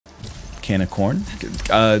Can of corn.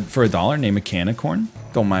 For $1, name a can of corn.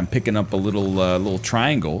 Don't mind picking up a little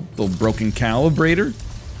triangle, little broken calibrator.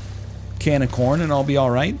 Can of corn and I'll be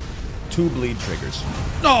alright. 2 bleed triggers.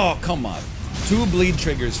 Oh, come on. 2 bleed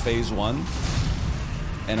triggers phase 1.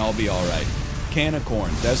 And I'll be alright. Can of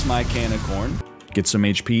corn. That's my can of corn. Get some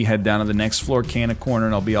HP, head down to the next floor, can of corn,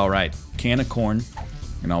 and I'll be alright. Can of corn,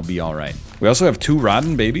 and I'll be alright. We also have 2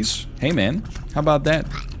 rotten babies. Hey man, how about that?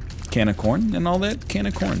 Can of corn and all that? Can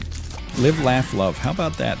of corn. Live, laugh, love. How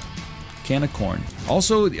about that? Can of corn.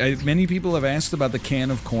 Also, many people have asked about the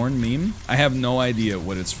can of corn meme. I have no idea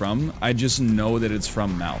what it's from. I just know that it's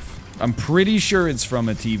from Mouth. I'm pretty sure it's from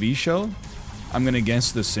a TV show. I'm gonna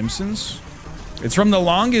guess The Simpsons. It's from The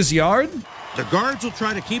Longest Yard? The guards will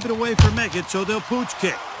try to keep it away from Meggett, so they'll pooch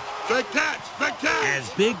kick. Fake catch! Fake catch! As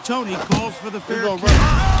Big Tony calls for the fair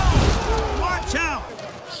kick. Watch out!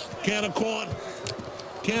 Can of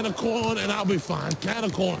corn, and I'll be fine. Can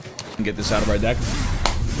of corn. Get this out of our deck.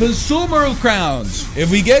 Consumer of crowns.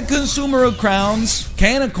 If we get consumer of crowns,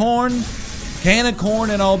 can of corn,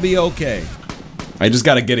 and I'll be okay. I just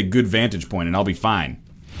gotta get a good vantage point and I'll be fine.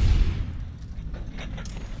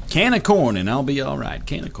 Can of corn and I'll be alright.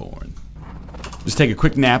 Can of corn. Just take a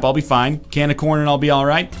quick nap, I'll be fine. Can of corn and I'll be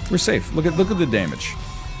alright. We're safe. Look at the damage.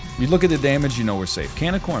 You look at the damage, you know we're safe.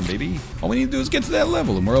 Can of corn, baby. All we need to do is get to that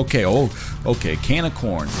level and we're okay. Oh, okay. Can of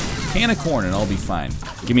corn. Can of corn and I'll be fine.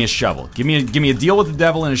 Give me a shovel. Give me a deal with the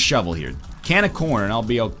devil and a shovel here. Can of corn and I'll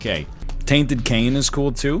be okay. Tainted cane is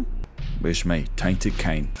cool too. Wish me. Tainted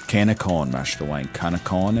cane. Can of corn, Master Wayne. Can of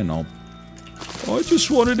corn and I'll... I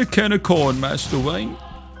just wanted a can of corn, Master Wayne.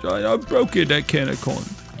 I broke it, that can of corn.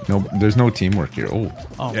 No, there's no teamwork here. Oh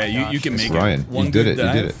yeah, you can make Ryan, it. One you did good it.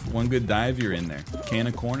 dive, You did it. One good dive, you're in there. Can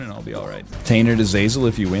of corn and I'll be alright. Tainted Azazel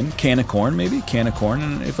if you win. Can of corn maybe? Can of corn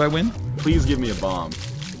and if I win? Please give me a bomb.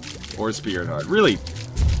 Or a spirit heart. Really,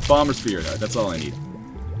 bomb or spirit heart, that's all I need.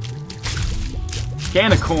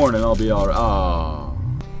 Can of corn and I'll be alright. Oh.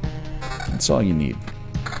 That's all you need.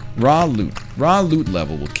 Raw loot. Raw loot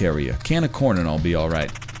level will carry you. Can of corn and I'll be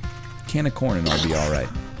alright. Can of corn and I'll be alright.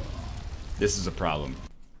 This is a problem.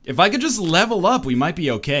 If I could just level up, we might be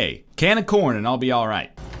okay. Can of corn and I'll be alright.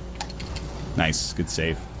 Nice. Good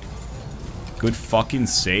save. Good fucking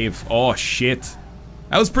save. Oh, shit.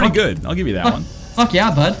 That was pretty good. I'll give you that one. Fuck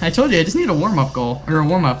yeah, bud. I told you, I just need a warm-up goal. Or a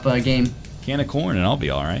warm-up game. Can of corn and I'll be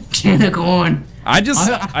alright. Can of corn. I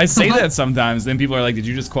say that sometimes, then people are like, did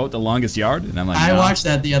you just quote The Longest Yard? And I'm like, I nah. watched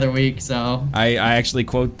that the other week, so... I actually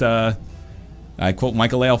quote, I quote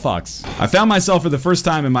Michael L. Fox. I found myself for the first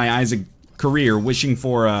time in my Isaac career wishing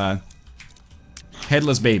for a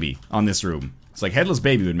headless baby on this room. It's like headless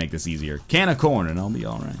baby would make this easier. Can of corn and I'll be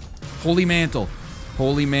alright. Holy mantle.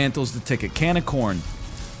 Holy mantle's the ticket. Can of corn.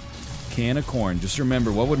 Can of corn. Just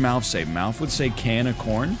remember, what would Mouth say? Mouth would say can of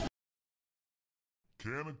corn.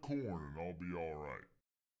 Can of corn and I'll be alright.